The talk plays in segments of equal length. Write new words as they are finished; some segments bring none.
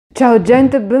Ciao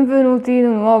gente, benvenuti in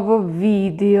un nuovo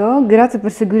video, grazie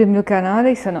per seguire il mio canale,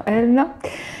 io sono Elena,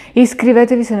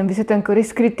 iscrivetevi se non vi siete ancora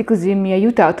iscritti così mi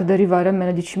aiutate ad arrivare a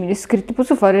meno 10.000 iscritti,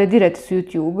 posso fare le dirette su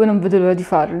YouTube, non vedo l'ora di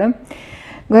farle.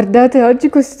 Guardate oggi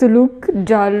questo look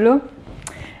giallo,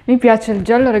 mi piace il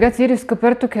giallo ragazzi, ieri ho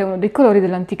scoperto che è uno dei colori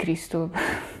dell'anticristo,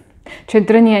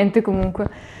 c'entra niente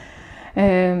comunque.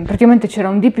 Praticamente c'era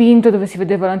un dipinto dove si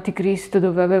vedeva l'anticristo,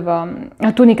 dove aveva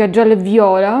la tunica gialla e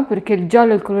viola, perché il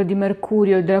giallo è il colore di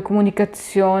Mercurio e della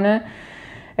comunicazione,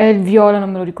 e il viola non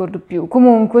me lo ricordo più.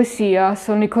 Comunque sia,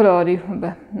 sono i colori,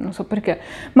 vabbè, non so perché.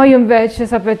 Ma io invece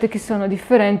sapete che sono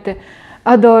differente,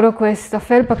 adoro questa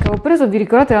felpa che ho preso, vi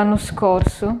ricordate l'anno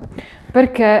scorso?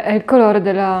 Perché è il colore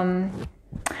della...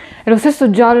 è lo stesso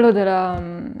giallo della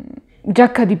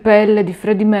giacca di pelle di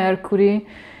Freddie Mercury,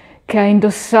 che ha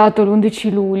indossato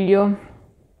l'11 luglio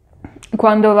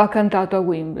quando aveva cantato a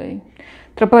Wembley.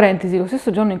 Tra parentesi, lo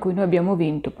stesso giorno in cui noi abbiamo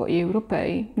vinto poi gli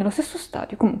europei, nello stesso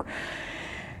stadio comunque.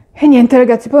 E niente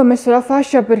ragazzi, poi ho messo la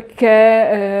fascia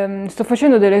perché sto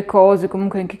facendo delle cose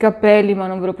comunque anche i capelli, ma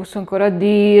non ve lo posso ancora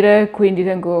dire, quindi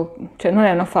tengo, cioè non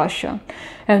è una fascia,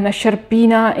 è una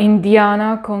sciarpina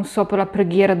indiana con sopra la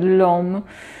preghiera dell'Om.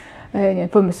 Poi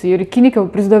ho messo gli orecchini che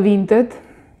avevo preso da Vinted.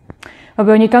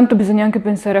 Vabbè, ogni tanto bisogna anche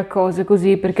pensare a cose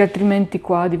così, perché altrimenti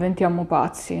qua diventiamo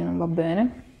pazzi, non va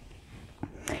bene.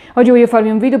 Oggi voglio farvi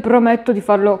un video, prometto di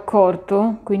farlo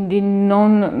corto, quindi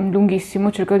non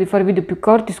lunghissimo, cercherò di fare video più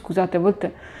corti, scusate, a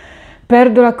volte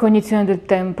perdo la cognizione del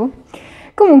tempo.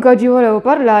 Comunque oggi volevo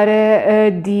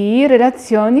parlare di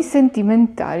relazioni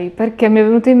sentimentali, perché mi è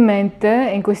venuto in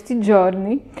mente in questi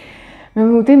giorni,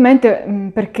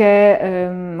 perché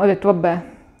ho detto vabbè,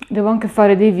 devo anche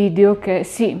fare dei video che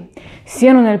sì,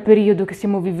 siano nel periodo che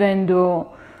stiamo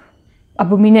vivendo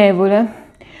abominevole,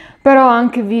 però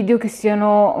anche video che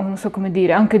siano, non so come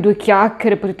dire, anche due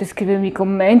chiacchiere, potete scrivermi i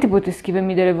commenti, potete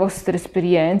scrivermi delle vostre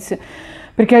esperienze,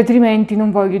 perché altrimenti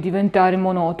non voglio diventare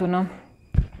monotona.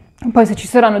 Poi se ci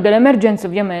saranno delle emergenze,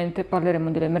 ovviamente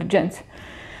parleremo delle emergenze.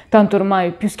 Tanto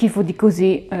ormai più schifo di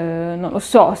così, non lo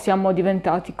so, siamo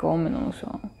diventati come, non lo so.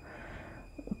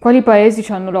 Quali paesi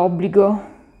hanno l'obbligo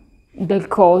del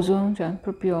coso, cioè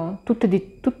proprio tutte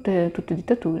dittature.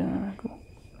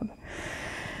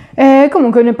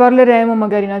 Comunque ne parleremo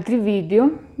magari in altri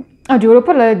video. Oggi volevo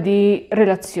parlare di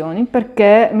relazioni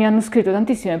perché mi hanno scritto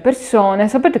tantissime persone.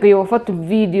 Sapete che io avevo fatto il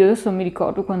video, adesso non mi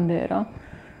ricordo quando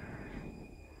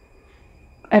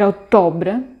era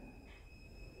ottobre.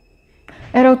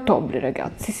 Era ottobre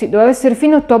ragazzi, sì, doveva essere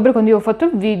fine ottobre quando io ho fatto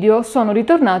il video. Sono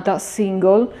ritornata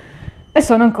single e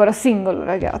sono ancora single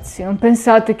ragazzi, non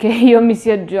pensate che io mi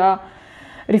sia già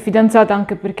rifidanzata,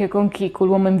 anche perché con chi? Con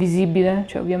l'uomo invisibile,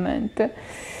 cioè ovviamente.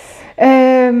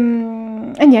 E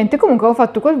niente, comunque ho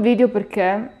fatto quel video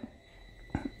perché,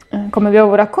 come vi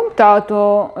avevo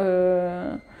raccontato,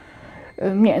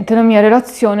 niente, la mia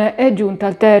relazione è giunta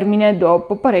al termine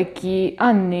dopo parecchi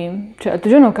anni. Cioè l'altro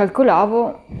giorno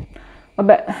calcolavo,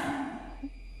 vabbè,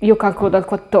 io calcolo dal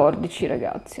 14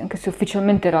 ragazzi, anche se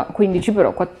ufficialmente era 15,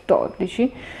 però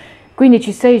 14,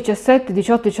 15, 16, 17,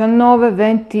 18, 19,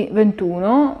 20,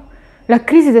 21. La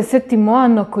crisi del settimo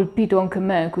anno ha colpito anche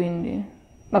me, quindi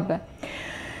vabbè.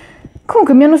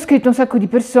 Comunque mi hanno scritto un sacco di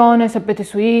persone, sapete,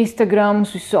 su Instagram,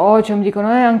 sui social, mi dicono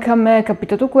anche a me è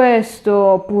capitato questo,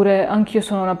 oppure anch'io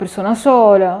sono una persona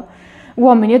sola,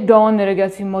 uomini e donne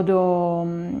ragazzi in modo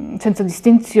senza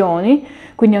distinzioni,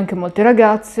 quindi anche molte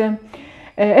ragazze.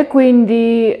 E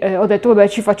quindi ho detto vabbè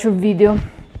ci faccio il video,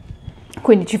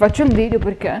 quindi ci faccio il video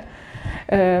perché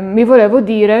mi volevo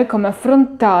dire come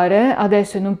affrontare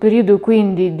adesso in un periodo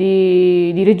quindi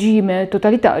di regime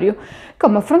totalitario,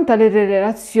 come affrontare le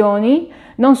relazioni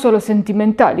non solo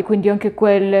sentimentali, quindi anche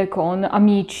quelle con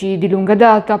amici di lunga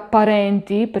data,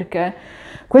 parenti, perché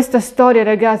questa storia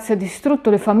ragazzi ha distrutto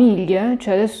le famiglie,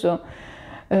 cioè adesso...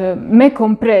 me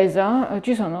compresa,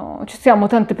 ci siamo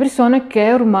tante persone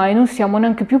che ormai non siamo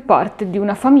neanche più parte di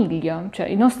una famiglia, cioè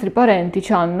i nostri parenti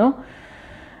ci hanno,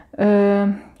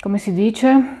 come si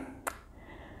dice,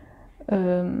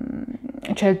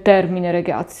 c'è il termine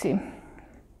ragazzi,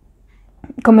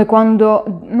 come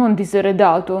quando, non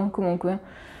diseredato, comunque,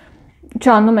 ci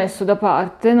hanno messo da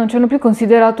parte, non ci hanno più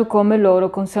considerato come loro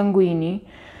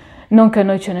consanguini. Non che a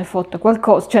noi ce ne fotta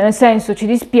qualcosa, cioè nel senso ci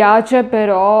dispiace,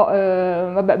 però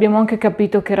vabbè, abbiamo anche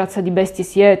capito che razza di bestie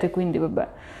siete, quindi vabbè.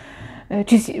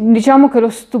 Diciamo che lo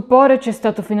stupore c'è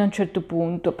stato fino a un certo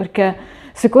punto, perché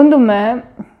secondo me,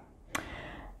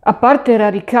 a parte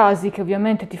rari casi che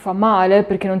ovviamente ti fa male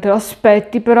perché non te lo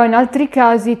aspetti, però in altri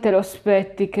casi te lo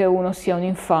aspetti che uno sia un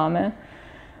infame,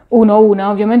 uno o una,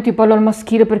 ovviamente io parlo al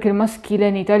maschile perché il maschile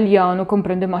in italiano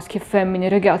comprende maschi e femmine,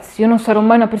 ragazzi, io non sarò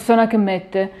mai una persona che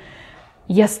mette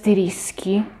gli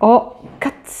asterischi o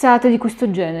cazzate di questo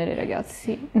genere,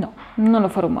 ragazzi, no, non lo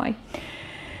farò mai.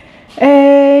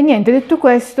 E niente, detto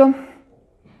questo,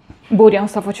 Burian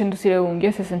sta facendosi le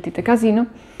unghie, se sentite casino.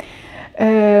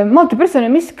 Molte persone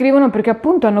mi scrivono perché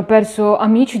appunto hanno perso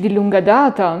amici di lunga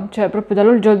data, cioè proprio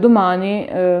dall'oggi al domani,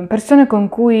 persone con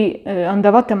cui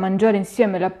andavate a mangiare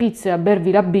insieme la pizza e a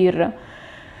bervi la birra,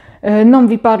 non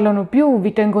vi parlano più,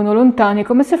 vi tengono lontani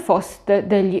come se foste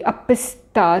degli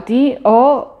appestati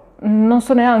o non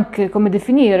so neanche come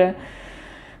definire,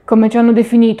 come ci hanno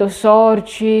definito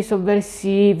sorci,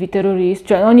 sovversivi, terroristi,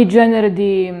 cioè ogni genere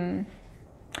di,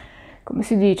 come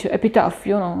si dice,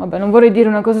 epitaffio, no? Vabbè, non vorrei dire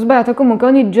una cosa sbagliata, comunque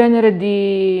ogni genere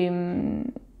di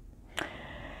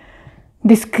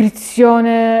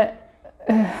descrizione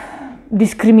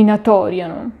discriminatoria,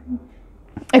 no?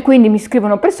 E quindi mi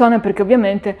scrivono persone perché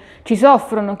ovviamente ci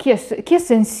soffrono, chi è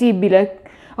sensibile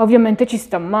ovviamente ci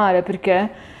sta male perché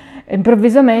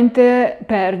improvvisamente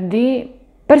perdi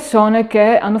persone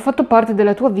che hanno fatto parte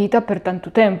della tua vita per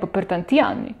tanto tempo, per tanti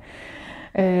anni.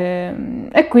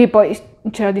 E qui poi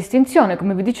c'è la distinzione,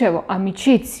 come vi dicevo,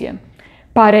 amicizie,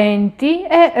 parenti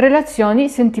e relazioni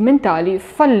sentimentali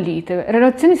fallite.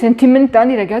 Relazioni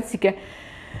sentimentali, ragazzi, che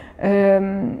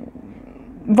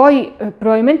voi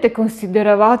probabilmente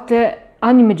consideravate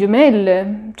anime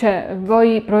gemelle, cioè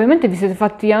voi probabilmente vi siete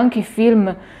fatti anche i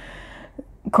film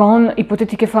con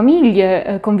ipotetiche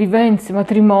famiglie, convivenze,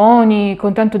 matrimoni,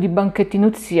 con tanto di banchetti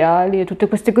nuziali e tutte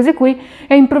queste cose qui,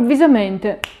 e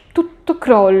improvvisamente tutto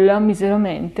crolla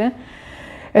miseramente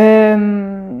per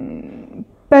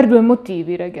due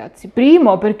motivi, ragazzi.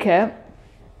 Primo, perché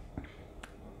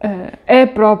è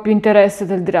proprio interesse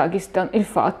del Dragh1stan il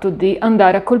fatto di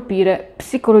andare a colpire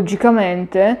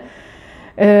psicologicamente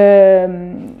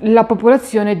la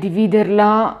popolazione,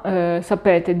 dividerla,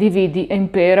 sapete, dividi e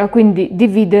impera, quindi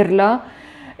dividerla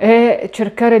e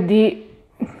cercare di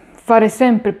fare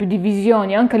sempre più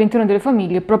divisioni anche all'interno delle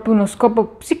famiglie, è proprio uno scopo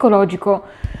psicologico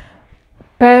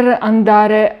per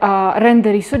andare a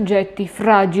rendere i soggetti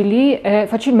fragili e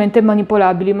facilmente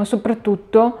manipolabili, ma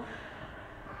soprattutto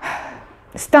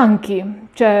stanchi,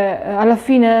 cioè alla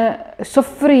fine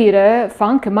soffrire fa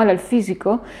anche male al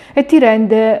fisico e ti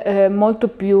rende molto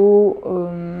più,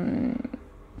 come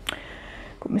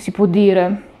si può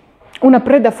dire, una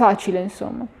preda facile,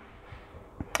 insomma.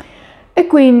 E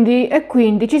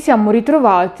quindi ci siamo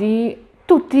ritrovati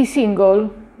tutti single,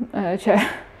 cioè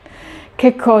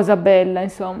che cosa bella,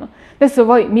 insomma. Adesso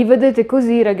voi mi vedete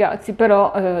così, ragazzi,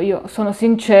 però io sono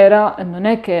sincera, non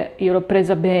è che io l'ho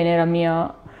presa bene la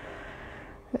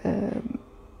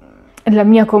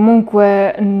mia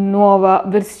comunque nuova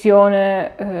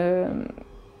versione,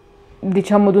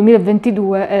 diciamo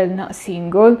 2022, è una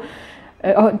single.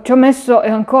 Ci ho messo e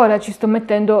ancora ci sto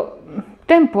mettendo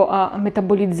tempo a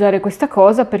metabolizzare questa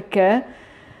cosa perché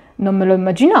non me lo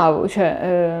immaginavo,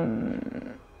 cioè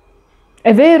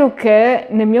è vero che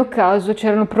nel mio caso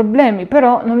c'erano problemi,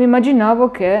 però non mi immaginavo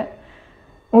che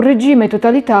un regime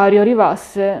totalitario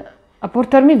arrivasse a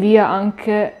portarmi via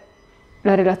anche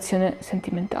la relazione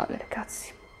sentimentale,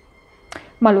 ragazzi.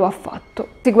 Ma lo ha fatto.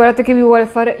 Sì, guardate che vi vuole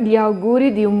fare gli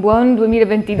auguri di un buon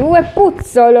 2022,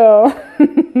 Puzzolo!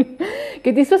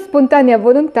 Che di sua spontanea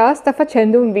volontà sta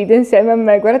facendo un video insieme a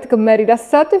me. Guardate com'è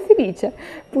rilassato e felice.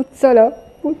 Puzzolo,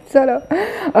 Puzzolo.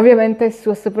 Ovviamente il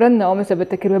suo soprannome,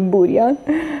 sapete che lui è Burian.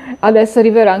 Adesso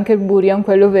arriverà anche il Burian,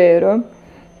 quello vero.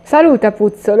 Saluta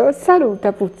Puzzolo,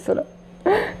 saluta Puzzolo.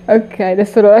 Ok,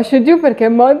 adesso lo lascio giù perché è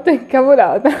molto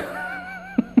incavolato.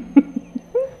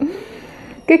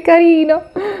 Che carino,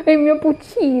 è il mio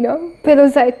puccino,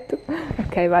 pelosetto.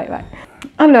 Ok, vai.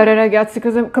 Allora ragazzi,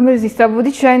 come vi stavo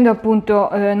dicendo, appunto,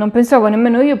 non pensavo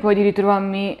nemmeno io poi di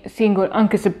ritrovarmi single,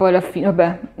 anche se poi alla fine,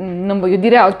 vabbè, non voglio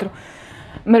dire altro,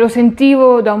 me lo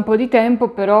sentivo da un po' di tempo,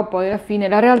 però poi alla fine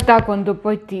la realtà quando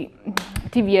poi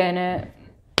ti viene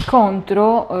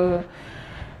contro,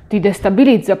 ti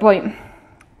destabilizza. Poi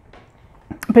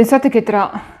pensate che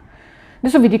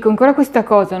adesso vi dico ancora questa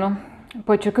cosa, no?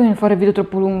 Poi cerco di non fare il video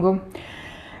troppo lungo.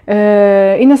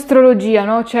 In astrologia,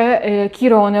 no? C'è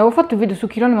Chirone. Avevo fatto il video su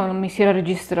Chirone ma non mi si era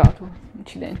registrato,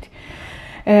 accidenti.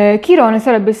 Chirone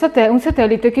sarebbe un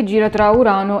satellite che gira tra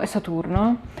Urano e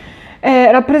Saturno e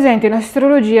rappresenta in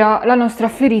astrologia la nostra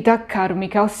ferita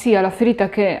karmica, ossia la ferita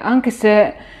che anche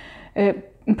se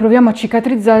proviamo a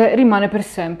cicatrizzare rimane per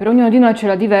sempre. Ognuno di noi ce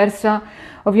l'ha diversa,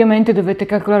 ovviamente dovete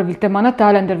calcolarvi il tema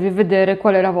natale, andarvi a vedere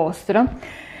qual è la vostra.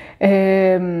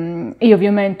 Io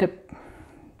ovviamente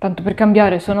Tanto per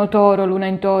cambiare, sono Toro, Luna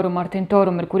in Toro, Marte in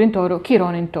Toro, Mercurio in Toro,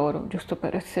 Chirone in Toro, giusto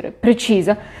per essere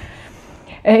precisa,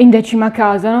 in 10ª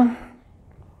casa, no?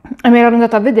 E mi ero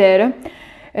andata a vedere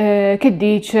che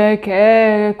dice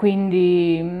che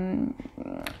quindi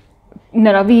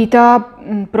nella vita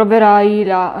proverai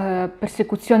la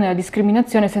persecuzione e la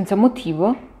discriminazione senza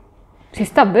motivo. Si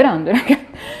sta avverando, ragazzi,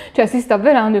 cioè si sta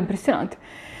avverando, è impressionante.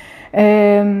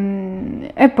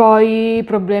 E poi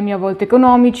problemi a volte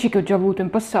economici che ho già avuto in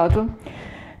passato,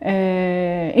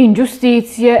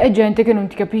 ingiustizie e gente che non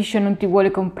ti capisce e non ti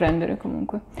vuole comprendere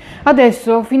comunque.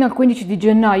 Adesso fino al 15 di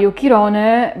gennaio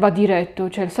Chirone va diretto,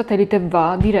 cioè il satellite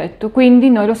va diretto, quindi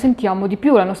noi lo sentiamo di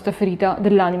più la nostra ferita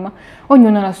dell'anima,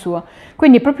 ognuno la sua.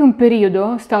 Quindi è proprio un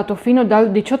periodo stato fino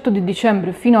dal 18 di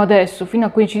dicembre fino adesso, fino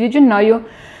al 15 di gennaio,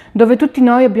 dove tutti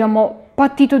noi abbiamo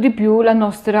patito di più la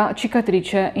nostra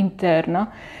cicatrice interna.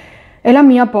 E la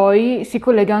mia poi si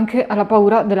collega anche alla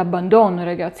paura dell'abbandono,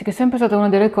 ragazzi, che è sempre stata una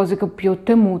delle cose che ho più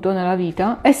temuto nella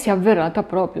vita e si è avverata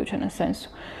proprio, cioè nel senso,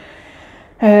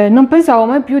 non pensavo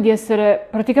mai più di essere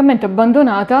praticamente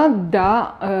abbandonata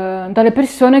dalle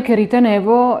persone che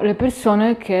ritenevo le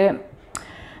persone che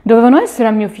dovevano essere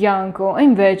al mio fianco e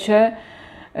invece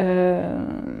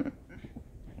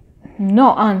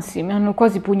no, anzi, mi hanno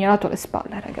quasi pugnalato alle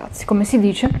spalle, ragazzi, come si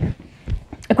dice.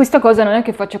 E questa cosa non è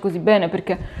che faccia così bene,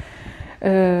 perché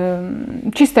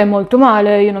ci stai molto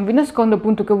male. Io non vi nascondo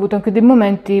appunto che ho avuto anche dei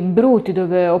momenti brutti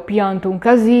dove ho pianto un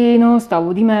casino,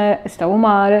 stavo di me, stavo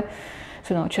male,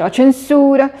 se no c'è la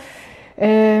censura.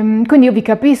 Quindi io vi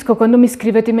capisco quando mi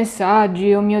scrivete i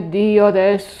messaggi, oh mio Dio,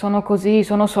 adesso sono così,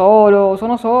 sono solo,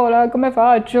 sono sola, come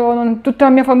faccio? Tutta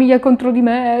la mia famiglia è contro di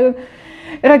me.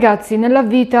 Ragazzi, nella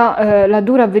vita la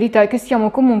dura verità è che siamo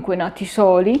comunque nati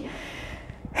soli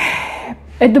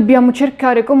e dobbiamo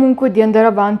cercare comunque di andare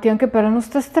avanti anche per la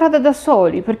nostra strada da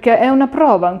soli, perché è una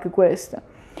prova anche questa.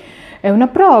 È una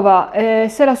prova e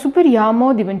se la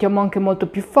superiamo diventiamo anche molto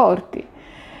più forti.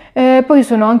 Poi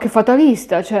sono anche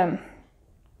fatalista, cioè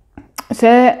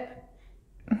se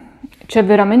c'è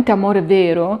veramente amore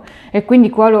vero, e quindi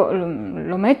qua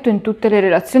lo metto in tutte le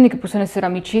relazioni che possono essere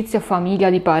amicizia, famiglia,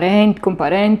 di parenti, con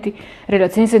parenti,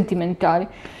 relazioni sentimentali,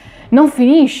 non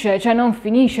finisce, cioè non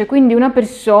finisce, quindi una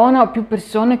persona o più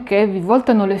persone che vi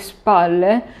voltano le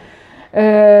spalle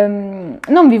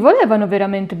non vi volevano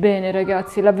veramente bene,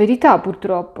 ragazzi, la verità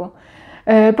purtroppo.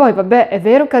 Poi vabbè, è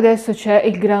vero che adesso c'è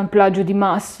il gran plagio di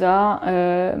massa,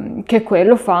 che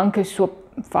quello fa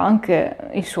anche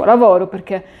il suo lavoro,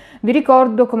 perché vi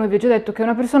ricordo, come vi ho già detto, che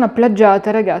una persona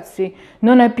plagiata, ragazzi,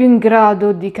 non è più in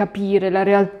grado di capire la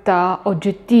realtà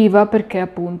oggettiva, perché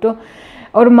appunto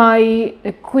ormai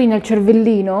qui nel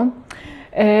cervellino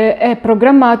è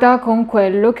programmata con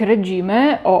quello che il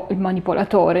regime o il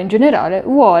manipolatore in generale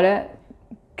vuole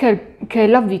che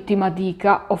la vittima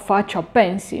dica o faccia o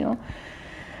pensi, no?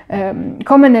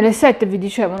 Come nelle sette vi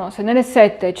dicevo, no? Se nelle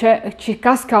sette ci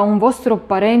casca un vostro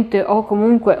parente o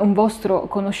comunque un vostro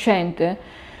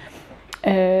conoscente,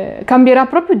 cambierà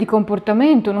proprio di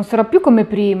comportamento, non sarà più come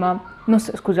prima,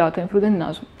 scusate, mi flude il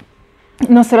naso,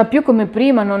 non sarà più come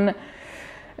prima, non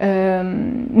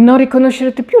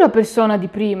riconoscerete più la persona di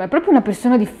prima, è proprio una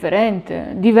persona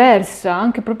differente, diversa,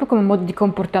 anche proprio come modo di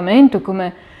comportamento,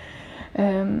 come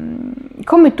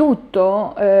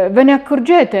tutto, ve ne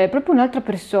accorgete, è proprio un'altra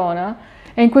persona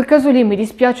e in quel caso lì mi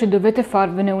dispiace, dovete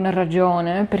farvene una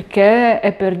ragione, perché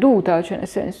è perduta, cioè nel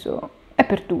senso è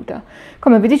perduta.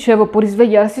 Come vi dicevo, può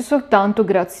risvegliarsi soltanto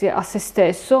grazie a se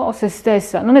stesso o se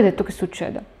stessa, non è detto che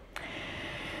succeda.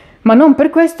 Ma non per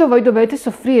questo voi dovete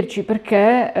soffrirci,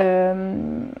 perché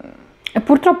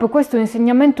purtroppo questo è un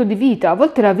insegnamento di vita. A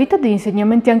volte la vita ha degli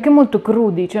insegnamenti anche molto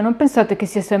crudi, cioè non pensate che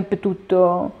sia sempre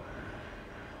tutto,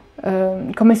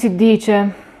 come si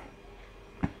dice,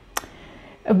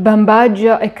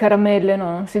 bambaggia e caramelle,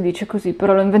 no, non si dice così,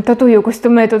 però l'ho inventato io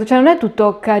questo metodo, cioè non è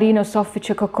tutto carino,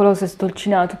 soffice, coccoloso e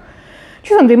stolcinato.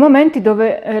 Ci sono dei momenti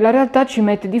dove la realtà ci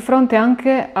mette di fronte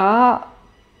anche a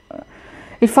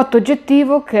il fatto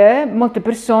oggettivo che molte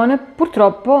persone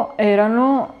purtroppo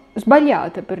erano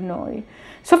sbagliate per noi.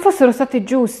 Se fossero state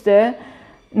giuste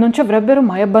non ci avrebbero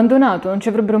mai abbandonato, non ci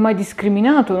avrebbero mai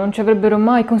discriminato, non ci avrebbero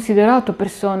mai considerato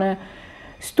persone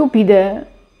stupide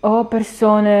o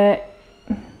persone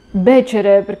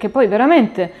becere, perché poi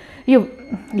veramente io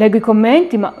leggo i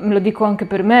commenti, ma me lo dico anche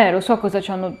per me, lo so cosa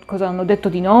hanno detto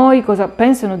di noi, cosa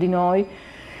pensano di noi.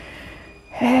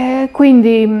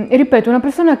 Quindi, ripeto, una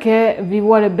persona che vi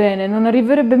vuole bene non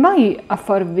arriverebbe mai a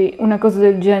farvi una cosa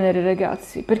del genere,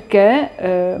 ragazzi, perché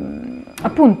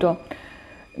appunto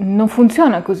non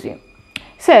funziona così.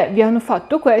 Se vi hanno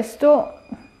fatto questo,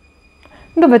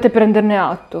 dovete prenderne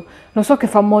atto. Lo so che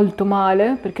fa molto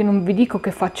male, perché non vi dico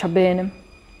che faccia bene.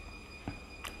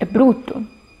 È brutto,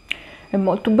 è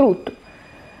molto brutto.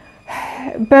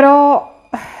 Però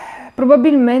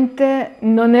probabilmente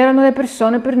non erano le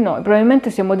persone per noi, probabilmente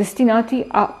siamo destinati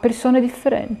a persone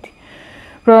differenti.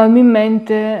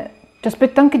 Probabilmente ci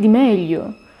aspetta anche di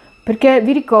meglio, perché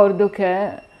vi ricordo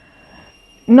che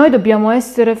noi dobbiamo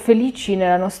essere felici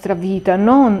nella nostra vita,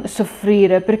 non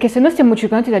soffrire, perché se noi stiamo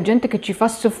circondati da gente che ci fa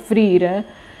soffrire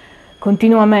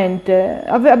continuamente,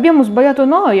 abbiamo sbagliato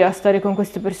noi a stare con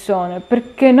queste persone,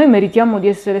 perché noi meritiamo di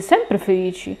essere sempre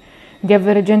felici, di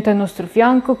avere gente al nostro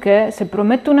fianco che se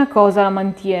promette una cosa la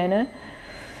mantiene,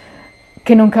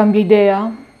 che non cambia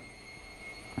idea,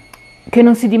 che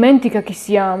non si dimentica chi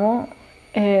siamo,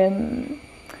 che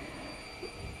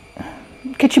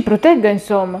ci protegga,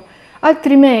 insomma.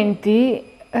 Altrimenti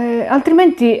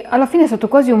alla fine è stato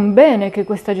quasi un bene che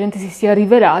questa gente si sia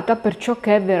rivelata per ciò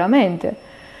che è veramente,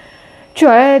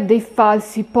 cioè dei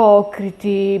falsi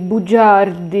ipocriti,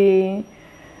 bugiardi,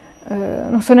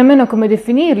 non so nemmeno come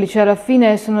definirli, cioè alla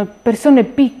fine sono persone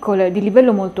piccole, di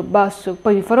livello molto basso.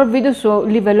 Poi vi farò il video sul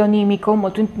livello animico,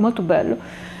 molto, molto bello.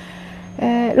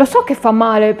 Lo so che fa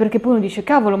male, perché poi uno dice,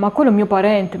 cavolo, ma quello è mio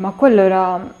parente, ma quello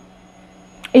era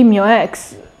il mio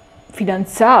ex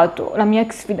fidanzato, la mia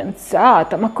ex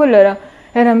fidanzata, ma quello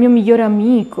era il mio migliore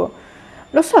amico.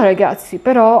 Lo so ragazzi,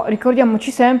 però ricordiamoci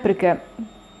sempre che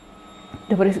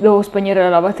devo spegnere la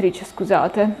lavatrice,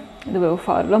 scusate, dovevo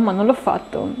farlo, ma non l'ho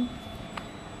fatto.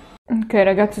 Ok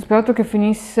ragazzi, ho sperato che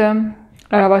finisse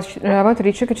la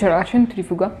lavatrice, che c'era la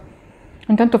centrifuga.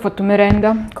 Intanto ho fatto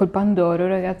merenda col pandoro,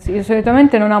 ragazzi. Io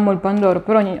solitamente non amo il pandoro,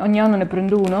 però ogni anno ne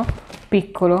prendo uno,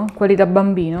 piccolo, quelli da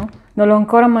bambino. Non l'ho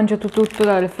ancora mangiato tutto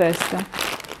dalle feste.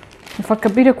 Mi fa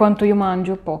capire quanto io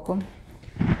mangio, poco.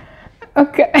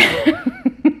 Ok.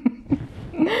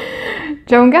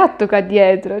 C'è un gatto qua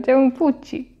dietro, c'è un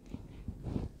Pucci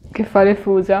che fa le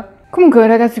fusa. Comunque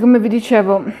ragazzi, come vi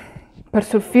dicevo, ho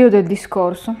perso il filo del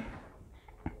discorso.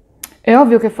 È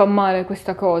ovvio che fa male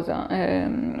questa cosa,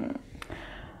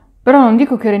 però non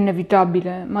dico che era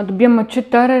inevitabile, ma dobbiamo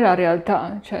accettare la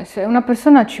realtà. Cioè, se una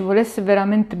persona ci volesse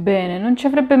veramente bene, non ci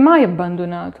avrebbe mai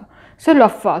abbandonato. Se lo ha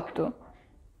fatto,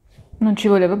 non ci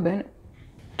voleva bene.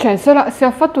 Cioè, se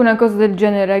ha fatto una cosa del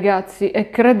genere, ragazzi, e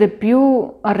crede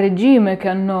più al regime che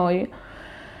a noi,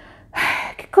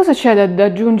 che cosa c'è da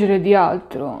aggiungere di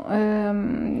altro?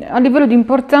 A livello di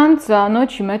importanza, a noi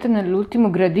ci mette nell'ultimo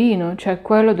gradino, cioè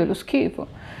quello dello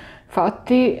schifo.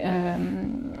 Infatti,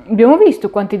 abbiamo visto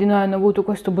quanti di noi hanno avuto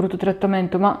questo brutto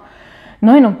trattamento, ma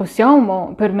noi non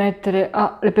possiamo permettere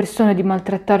alle persone di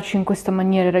maltrattarci in questa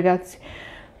maniera, ragazzi.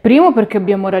 Primo perché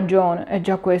abbiamo ragione, e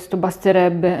già questo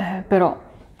basterebbe, però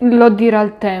lo dirà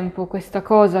il tempo, questa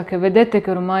cosa che vedete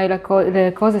che ormai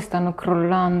le cose stanno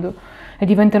crollando e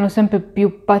diventano sempre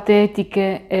più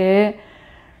patetiche e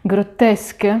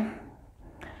grottesche.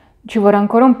 Ci vorrà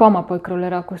ancora un po', ma poi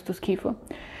crollerà questo schifo.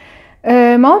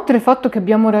 Ma oltre al fatto che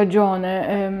abbiamo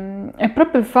ragione, è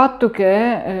proprio il fatto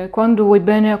che quando vuoi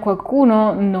bene a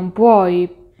qualcuno non puoi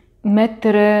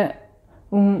mettere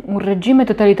un regime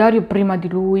totalitario prima di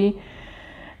lui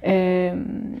e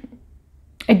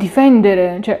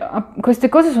difendere, cioè, queste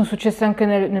cose sono successe anche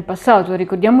nel passato,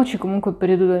 ricordiamoci comunque il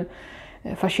periodo del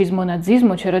fascismo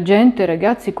nazismo, c'era gente,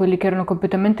 ragazzi, quelli che erano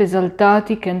completamente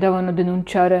esaltati, che andavano a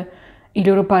denunciare i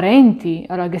loro parenti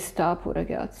alla Gestapo,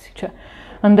 ragazzi, cioè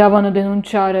andavano a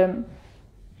denunciare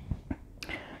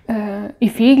i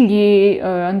figli,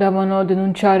 andavano a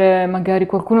denunciare magari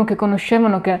qualcuno che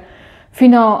conoscevano che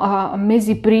fino a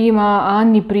mesi prima, a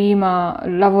anni prima,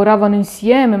 lavoravano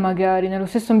insieme magari nello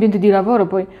stesso ambiente di lavoro,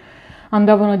 poi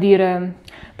andavano a dire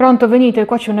pronto venite,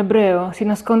 qua c'è un ebreo, si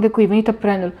nasconde qui, venite a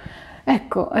prenderlo.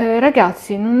 Ecco,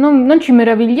 ragazzi, non ci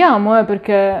meravigliamo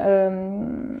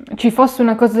perché ci fosse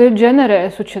una cosa del genere,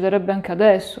 succederebbe anche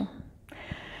adesso.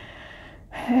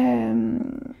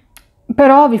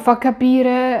 Però vi fa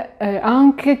capire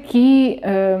anche chi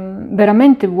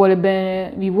veramente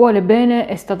vi vuole bene,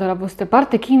 è stato dalla vostra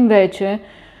parte, chi invece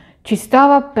ci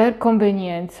stava per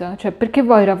convenienza, cioè perché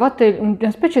voi eravate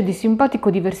una specie di simpatico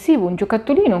diversivo, un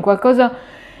giocattolino, un qualcosa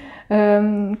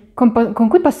con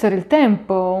cui passare il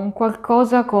tempo, un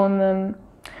qualcosa con, non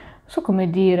so come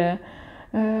dire,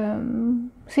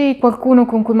 sì, qualcuno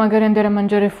con cui magari andare a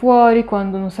mangiare fuori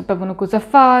quando non sapevano cosa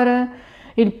fare,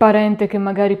 il parente che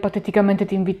magari pateticamente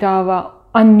ti invitava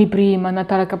anni prima,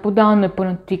 Natale, Capodanno, e poi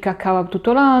non ti caccava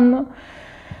tutto l'anno.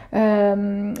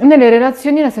 Nelle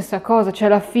relazioni è la stessa cosa, cioè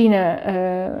alla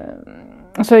fine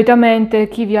solitamente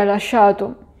chi vi ha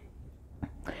lasciato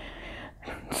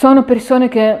sono persone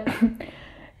che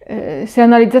se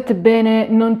analizzate bene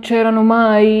non c'erano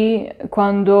mai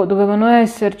quando dovevano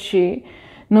esserci,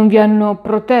 non vi hanno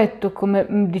protetto come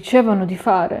dicevano di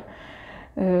fare.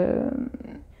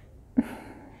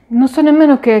 Non so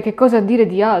nemmeno che cosa dire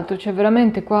di altro, cioè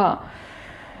veramente qua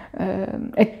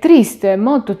è triste,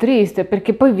 molto triste,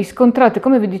 perché poi vi scontrate,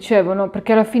 come vi dicevo, no?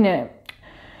 Perché alla fine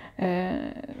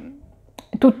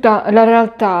tutta la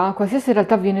realtà, qualsiasi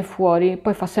realtà viene fuori,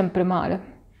 poi fa sempre male.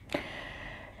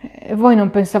 E voi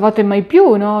non pensavate mai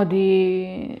più, no,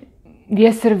 di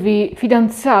esservi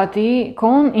fidanzati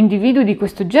con individui di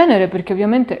questo genere, perché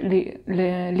ovviamente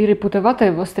li reputavate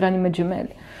le vostre anime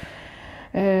gemelle.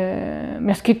 Mi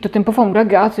ha scritto tempo fa un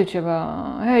ragazzo e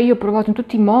diceva io ho provato in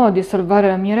tutti i modi a salvare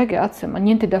la mia ragazza, ma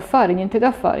niente da fare, niente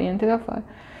da fare, niente da fare.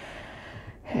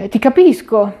 Ti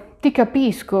capisco,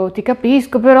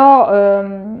 però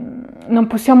non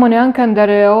possiamo neanche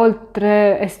andare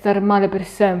oltre e star male per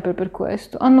sempre per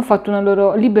questo. Hanno fatto una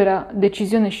loro libera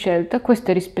decisione e scelta,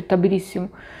 questo è rispettabilissimo.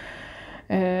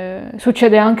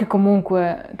 Succede anche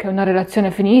comunque che una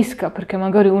relazione finisca perché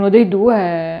magari uno dei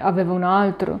due aveva un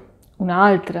altro,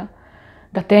 un'altra,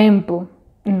 da tempo,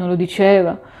 non lo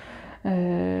diceva.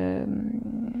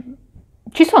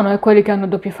 Ci sono quelli che hanno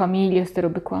doppie famiglie, queste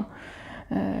robe qua.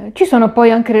 Ci sono poi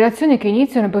anche relazioni che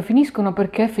iniziano e poi finiscono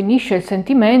perché finisce il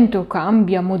sentimento,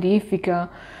 cambia, modifica,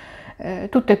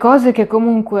 tutte cose che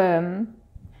comunque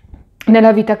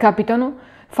nella vita capitano,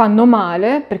 fanno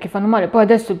male, perché fanno male, poi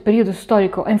adesso il periodo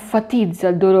storico enfatizza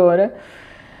il dolore,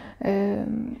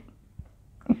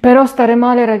 però stare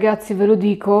male ragazzi ve lo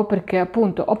dico perché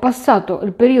appunto ho passato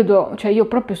il periodo, cioè io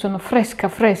proprio sono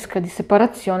fresca di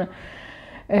separazione,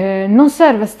 non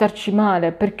serve starci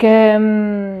male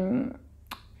perché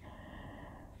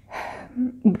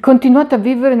continuate a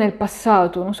vivere nel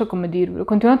passato, non so come dirvelo,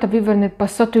 continuate a vivere nel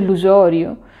passato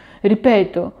illusorio.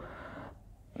 Ripeto,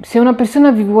 se una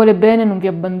persona vi vuole bene non vi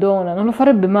abbandona, non lo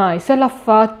farebbe mai. Se l'ha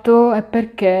fatto è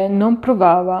perché non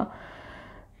provava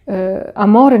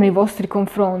amore nei vostri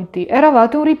confronti.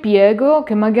 Eravate un ripiego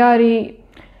che magari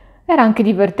era anche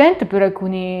divertente per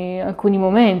alcuni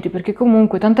momenti, perché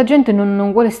comunque tanta gente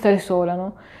non vuole stare sola,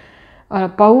 no? Ha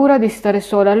paura di stare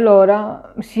sola,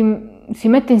 allora si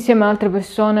mette insieme a altre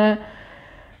persone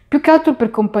più che altro per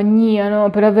compagnia, no?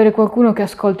 Per avere qualcuno che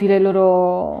ascolti le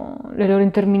loro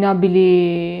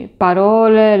interminabili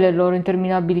parole, le loro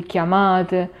interminabili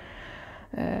chiamate,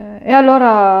 e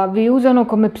allora vi usano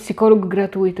come psicologo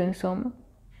gratuito, insomma.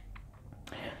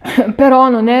 Però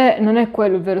non è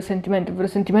quello il vero sentimento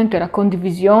è la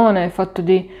condivisione, il fatto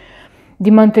di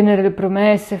mantenere le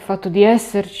promesse, il fatto di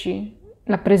esserci,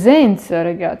 la presenza,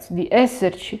 ragazzi, di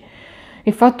esserci,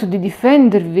 il fatto di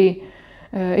difendervi,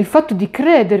 il fatto di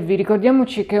credervi.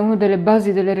 Ricordiamoci che è una delle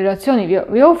basi delle relazioni. Vi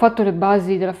avevo fatto le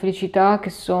basi della felicità che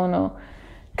sono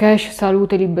cash,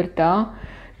 salute, libertà.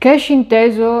 Cash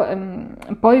inteso,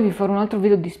 poi vi farò un altro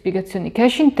video di spiegazioni,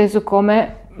 cash inteso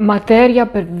come materia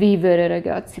per vivere,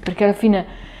 ragazzi, perché alla fine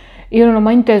io non ho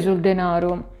mai inteso il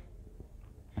denaro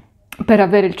per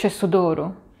avere il cesso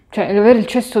d'oro, cioè avere il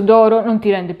cesso d'oro non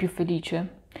ti rende più felice,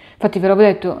 infatti ve l'avevo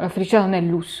detto, la felicità non è il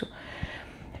lusso,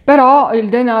 però il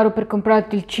denaro per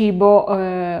comprarti il cibo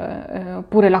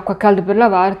oppure l'acqua calda per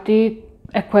lavarti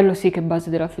è quello sì che è base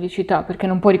della felicità, perché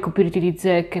non puoi ricoprirti di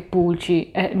zecche,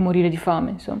 pulci e morire di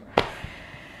fame, insomma.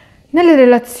 Nelle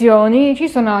relazioni ci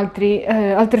sono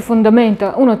altre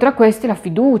fondamenta, uno tra questi è la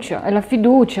fiducia,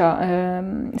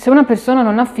 se una persona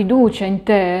non ha fiducia in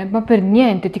te, ma per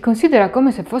niente, ti considera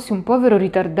come se fossi un povero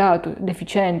ritardato,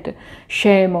 deficiente,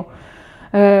 scemo,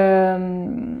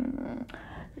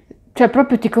 cioè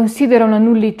proprio ti considera una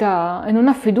nullità e non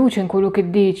ha fiducia in quello che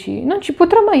dici, non ci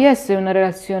potrà mai essere una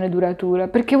relazione duratura,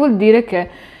 perché vuol dire che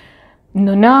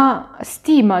non ha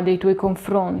stima dei tuoi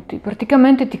confronti,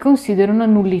 praticamente ti considera una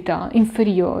nullità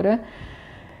inferiore,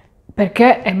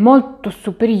 perché è molto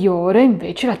superiore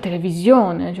invece la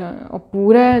televisione, cioè,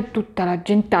 oppure tutta la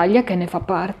gentaglia che ne fa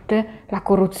parte, la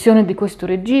corruzione di questo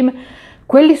regime.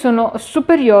 Quelli sono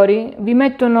superiori, vi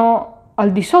mettono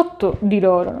al di sotto di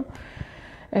loro, no?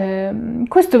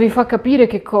 Questo vi fa capire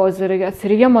che cosa, ragazzi.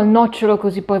 Arriviamo al nocciolo,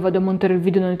 così poi vado a montare il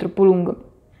video, non è troppo lungo.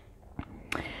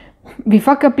 Vi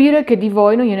fa capire che di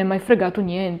voi non gliene è mai fregato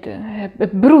niente. È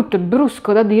brutto, è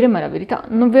brusco da dire, ma è la verità.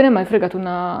 Non ve ne è mai fregato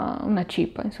una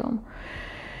cippa, insomma.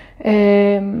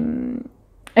 Ed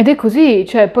è così,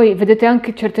 cioè poi vedete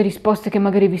anche certe risposte che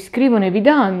magari vi scrivono e vi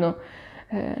danno.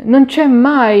 Non c'è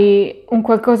mai un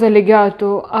qualcosa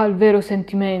legato al vero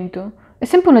sentimento. È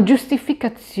sempre una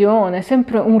giustificazione, è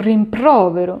sempre un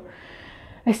rimprovero.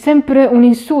 È sempre un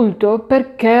insulto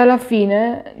perché alla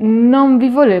fine non vi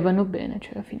volevano bene,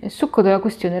 cioè alla fine il succo della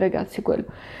questione, ragazzi, è quello.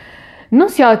 Non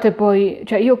siate poi,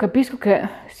 cioè io capisco che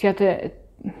siate,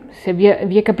 se vi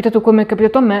è capitato come è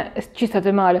capitato a me, ci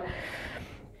state male,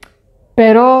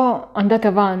 però andate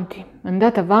avanti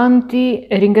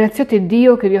e ringraziate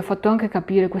Dio che vi ha fatto anche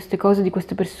capire queste cose di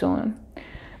queste persone.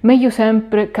 Meglio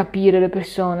sempre capire le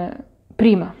persone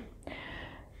prima,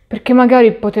 perché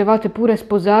magari potevate pure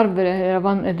sposarvele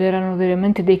ed erano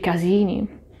veramente dei casini,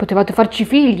 potevate farci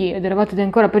figli ed eravate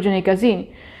ancora peggio nei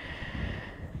casini.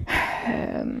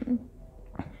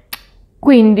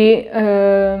 Quindi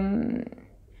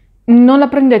non la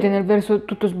prendete nel verso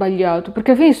tutto sbagliato,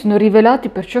 perché alla fine sono rivelati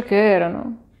per ciò che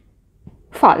erano,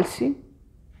 falsi,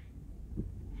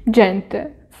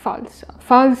 gente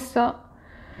falsa,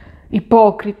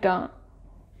 ipocrita,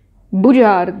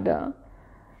 bugiarda,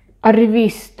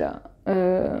 arrivista,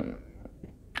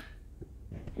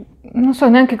 non so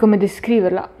neanche come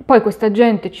descriverla. Poi questa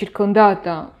gente è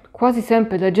circondata quasi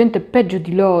sempre da gente peggio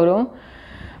di loro,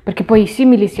 perché poi i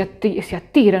simili si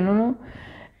attirano, no?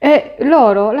 E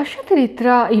loro, lasciateli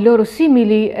tra i loro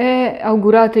simili e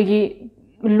augurategli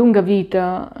lunga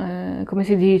vita, come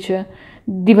si dice,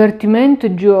 divertimento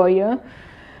e gioia,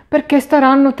 perché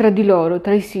staranno tra di loro,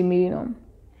 tra i simili, no?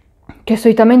 Che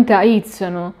solitamente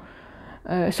aizzano,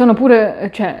 sono pure,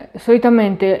 cioè,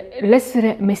 solitamente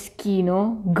l'essere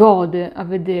meschino gode a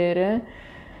vedere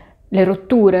le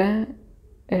rotture,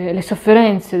 le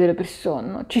sofferenze delle persone,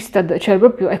 no? Ci sta, cioè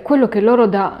proprio è quello che loro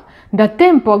da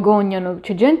tempo agognano,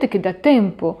 c'è gente che da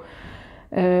tempo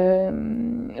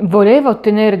voleva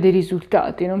ottenere dei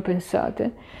risultati, non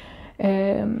pensate?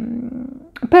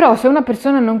 Però se una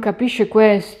persona non capisce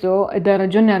questo e dà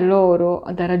ragione a loro,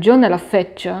 dà ragione alla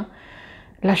feccia,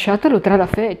 lasciatelo tra la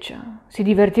feccia, si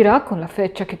divertirà con la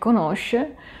feccia che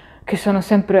conosce, che sono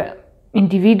sempre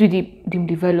individui di un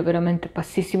livello veramente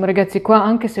bassissimo. Ragazzi, qua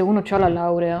anche se uno ha la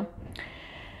laurea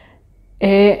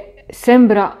e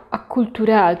sembra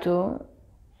acculturato,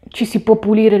 ci si può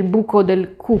pulire il buco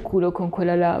del cuculo con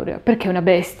quella laurea, perché è una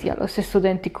bestia, allo stesso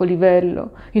identico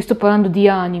livello. Io sto parlando di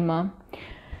anima.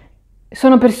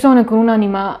 Sono persone con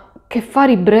un'anima che fa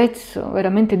ribrezzo,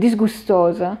 veramente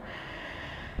disgustosa,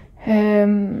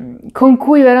 con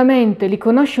cui veramente li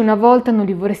conosci una volta e non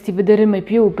li vorresti vedere mai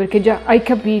più, perché già hai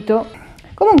capito.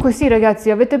 Comunque sì ragazzi,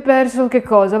 avete perso che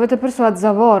cosa? Avete perso la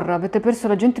zavorra, avete perso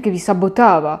la gente che vi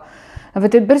sabotava,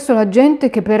 avete perso la gente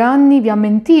che per anni vi ha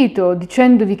mentito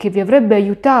dicendovi che vi avrebbe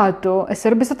aiutato e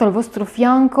sarebbe stato al vostro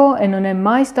fianco e non è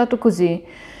mai stato così.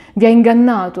 Vi ha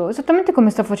ingannato, esattamente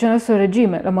come sta facendo adesso il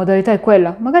regime, la modalità è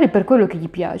quella, magari per quello che gli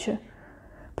piace,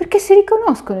 perché si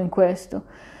riconoscono in questo.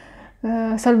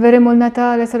 Salveremo il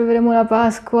Natale, salveremo la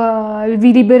Pasqua,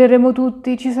 vi libereremo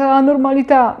tutti, ci sarà la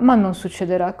normalità, ma non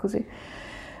succederà così.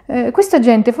 Questa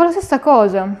gente fa la stessa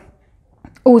cosa,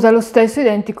 usa lo stesso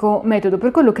identico metodo,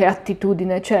 per quello che è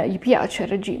attitudine, cioè gli piace il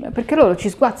regime, perché loro ci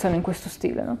sguazzano in questo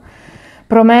stile, no?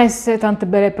 Promesse, tante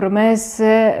belle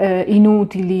promesse,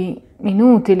 inutili,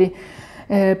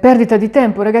 perdita di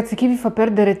tempo. Ragazzi, chi vi fa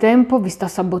perdere tempo vi sta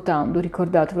sabotando,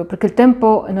 ricordatelo, perché il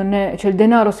tempo non è, cioè il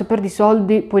denaro, se perdi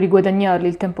soldi puoi riguadagnarli,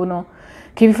 il tempo no.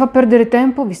 Chi vi fa perdere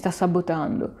tempo vi sta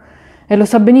sabotando e lo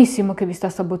sa benissimo che vi sta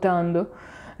sabotando,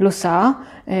 lo sa,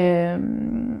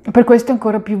 per questo è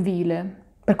ancora più vile,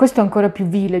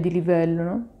 di livello,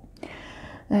 no?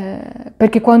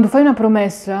 Perché quando fai una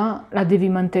promessa la devi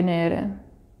mantenere,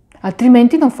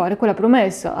 altrimenti non fare quella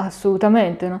promessa,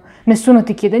 assolutamente, no? Nessuno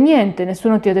ti chiede niente,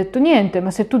 nessuno ti ha detto niente,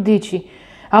 ma se tu dici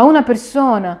a una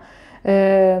persona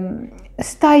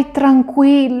stai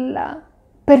tranquilla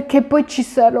perché poi ci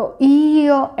sarò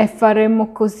io e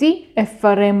faremo così e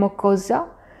faremo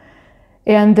cosà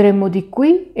e andremo di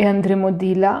qui e andremo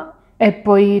di là e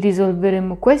poi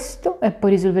risolveremo questo e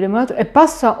poi risolveremo l'altro e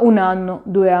passa 1 anno,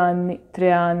 2 anni,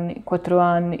 3 anni, 4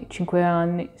 anni, 5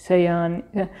 anni, 6 anni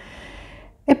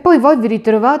e poi voi vi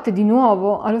ritrovate di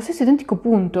nuovo allo stesso identico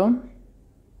punto.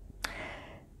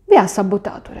 Vi ha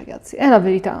sabotato, ragazzi, è la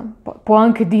verità. Può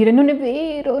anche dire non è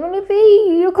vero,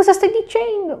 cosa stai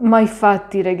dicendo? Ma i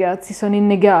fatti, ragazzi, sono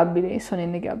innegabili.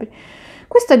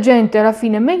 Questa gente alla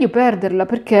fine è meglio perderla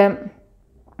perché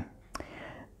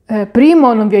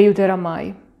primo non vi aiuterà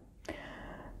mai,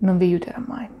 non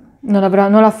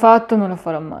l'ha fatto, non la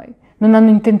farà mai, non hanno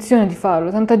intenzione di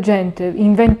farlo. Tanta gente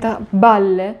inventa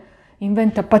balle,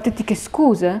 inventa patetiche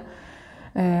scuse,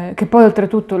 che poi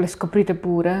oltretutto le scoprite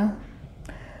pure,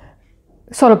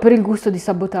 solo per il gusto di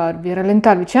sabotarvi,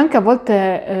 rallentarvi. C'è anche a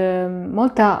volte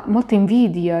molta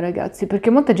invidia, ragazzi, perché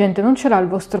molta gente non ce l'ha il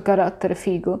vostro carattere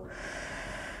figo.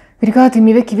 Vi ricordate i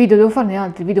miei vecchi video? Devo farne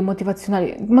altri video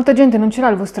motivazionali. Molta gente non ce l'ha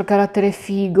il vostro carattere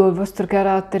figo, il vostro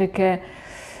carattere che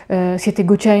siete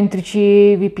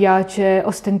egocentrici, vi piace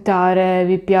ostentare,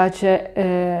 vi piace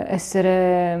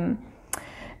essere,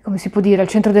 come si può dire, al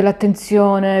centro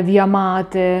dell'attenzione, vi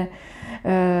amate,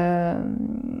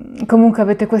 comunque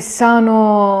avete quella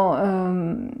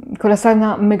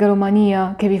sana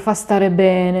megalomania che vi fa stare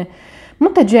bene.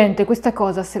 Molta gente questa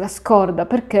cosa se la scorda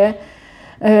perché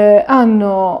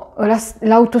hanno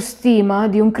l'autostima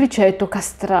di un criceto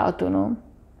castrato, no?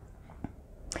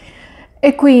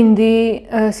 E quindi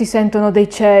si sentono dei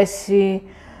cessi,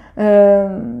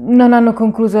 non hanno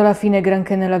concluso alla fine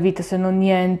granché nella vita se non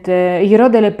niente, gli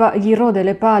rode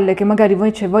le palle che magari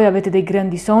voi avete dei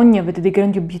grandi sogni, avete dei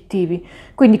grandi obiettivi,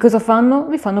 quindi cosa fanno?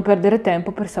 Vi fanno perdere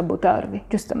tempo per sabotarvi,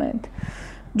 giustamente,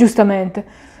 giustamente.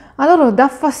 A loro dà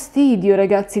fastidio,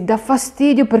 ragazzi, dà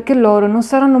fastidio perché loro non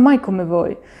saranno mai come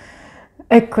voi.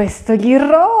 E questo gli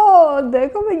rode,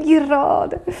 come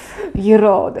gli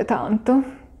rode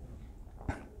tanto.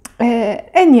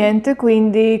 E niente,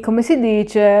 quindi come si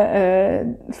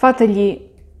dice, fategli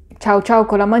ciao ciao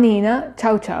con la manina,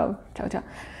 ciao ciao, ciao ciao.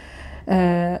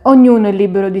 Ognuno è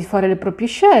libero di fare le proprie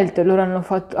scelte, loro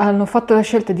hanno fatto la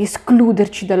scelta di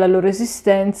escluderci dalla loro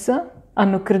esistenza,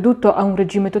 hanno creduto a un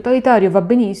regime totalitario, va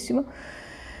benissimo,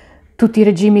 tutti i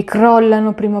regimi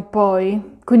crollano prima o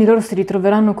poi, quindi loro si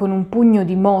ritroveranno con un pugno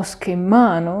di mosche in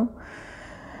mano,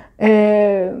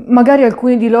 magari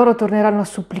alcuni di loro torneranno a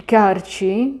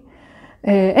supplicarci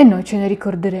e noi ce ne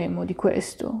ricorderemo di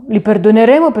questo. Li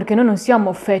perdoneremo perché noi non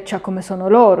siamo feccia come sono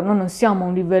loro, noi non siamo a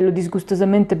un livello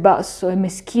disgustosamente basso e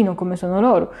meschino come sono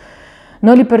loro.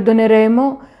 Noi li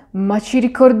perdoneremo, ma ci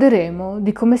ricorderemo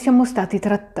di come siamo stati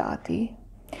trattati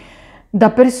da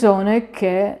persone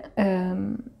che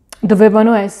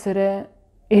dovevano essere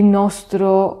il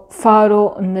nostro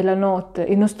faro nella notte,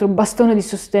 il nostro bastone di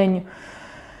sostegno,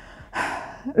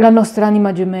 la nostra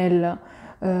anima gemella,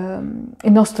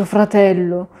 il nostro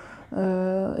fratello,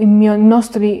 i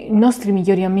nostri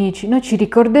migliori amici. Noi ci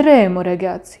ricorderemo,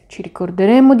 ragazzi, ci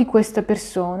ricorderemo di queste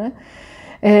persone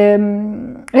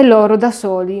e loro da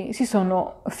soli si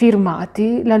sono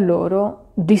firmati la loro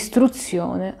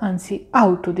distruzione, anzi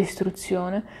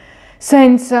autodistruzione,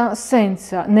 senza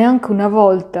neanche una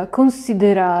volta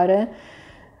considerare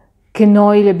che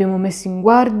noi li abbiamo messi in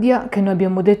guardia, che noi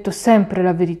abbiamo detto sempre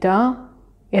la verità.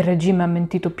 Il regime ha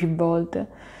mentito più volte.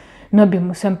 Noi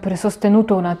abbiamo sempre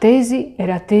sostenuto una tesi e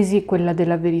la tesi è quella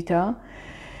della verità.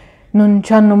 Non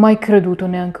ci hanno mai creduto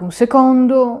neanche un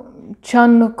secondo, ci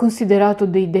hanno considerato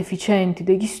dei deficienti,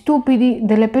 degli stupidi,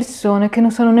 delle persone che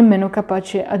non sono nemmeno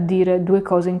capaci a dire due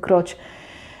cose in croce.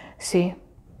 Sì,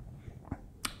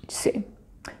 sì,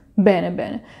 bene,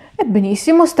 bene. E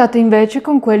benissimo state invece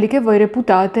con quelli che voi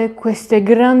reputate queste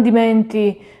grandi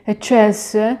menti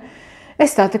eccesse e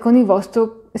state con il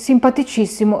vostro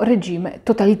simpaticissimo regime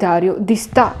totalitario di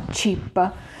sta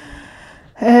cippa.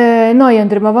 Noi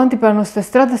andremo avanti per la nostra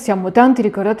strada, siamo tanti,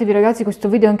 ricordatevi ragazzi, questo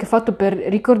video è anche fatto per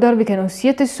ricordarvi che non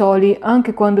siete soli,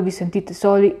 anche quando vi sentite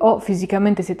soli o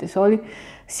fisicamente siete soli,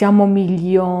 siamo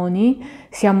milioni,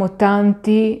 siamo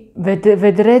tanti,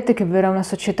 vedrete che verrà una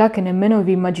società che nemmeno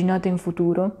vi immaginate in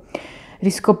futuro,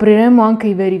 riscopriremo anche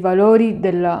i veri valori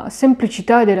della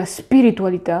semplicità e della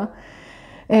spiritualità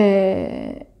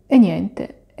e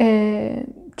niente.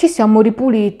 Ci siamo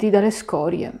ripuliti dalle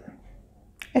scorie.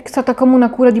 È stata come una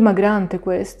cura dimagrante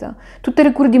questa. Tutte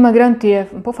le cure dimagranti è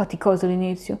un po' faticoso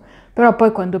all'inizio, però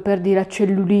poi quando perdi la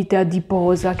cellulite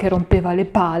adiposa che rompeva le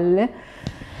palle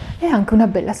è anche una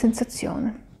bella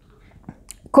sensazione.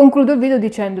 Concludo il video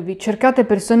dicendovi: cercate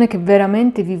persone che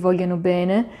veramente vi vogliano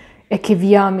bene e che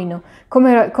vi amino.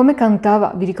 Come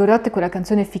cantava, vi ricordate quella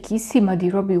canzone fichissima di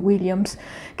Robbie Williams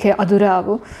che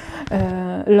adoravo?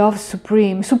 Love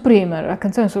Supreme, Supreme, la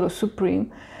canzone è solo Supreme,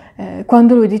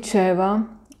 quando lui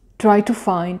diceva try to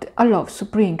find a love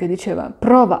supreme, che diceva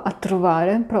prova a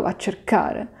trovare, prova a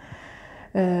cercare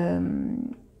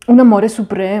un amore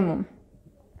supremo,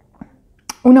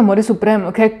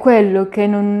 che è quello che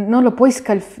non lo puoi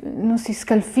non si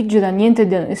scalfigge da niente e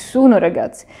da nessuno,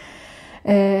 ragazzi.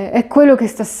 È quello che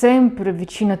sta sempre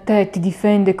vicino a te, ti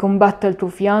difende, combatte al tuo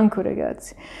fianco,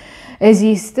 ragazzi.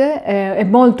 Esiste, è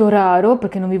molto raro,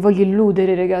 perché non vi voglio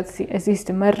illudere, ragazzi,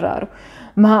 esiste, ma è raro.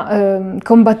 Ma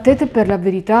combattete per la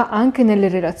verità anche nelle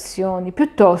relazioni,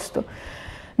 piuttosto.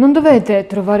 Non dovete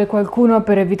trovare qualcuno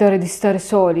per evitare di stare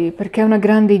soli, perché è una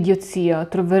grande idiozia,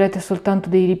 troverete soltanto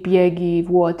dei ripieghi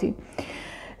vuoti.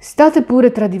 State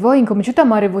pure tra di voi, incominciate a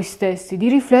amare voi stessi, di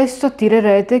riflesso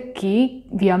attirerete chi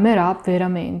vi amerà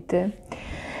veramente.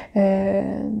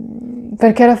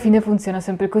 Perché alla fine funziona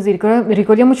sempre così,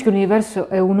 ricordiamoci che l'universo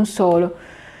è uno solo.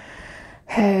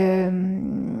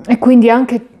 E quindi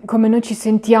anche come noi ci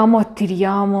sentiamo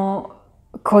attiriamo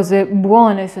cose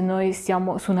buone se noi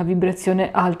stiamo su una vibrazione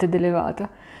alta ed elevata.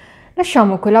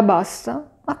 Lasciamo quella bassa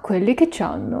a quelli che ci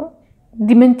hanno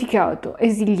dimenticato,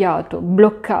 esiliato,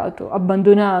 bloccato,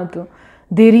 abbandonato,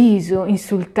 deriso,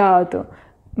 insultato.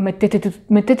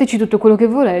 Metteteci tutto quello che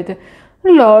volete.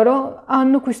 Loro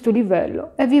hanno questo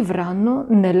livello e vivranno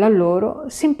nella loro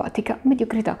simpatica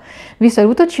mediocrità. Vi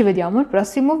saluto, ci vediamo al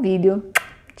prossimo video.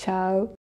 Ciao!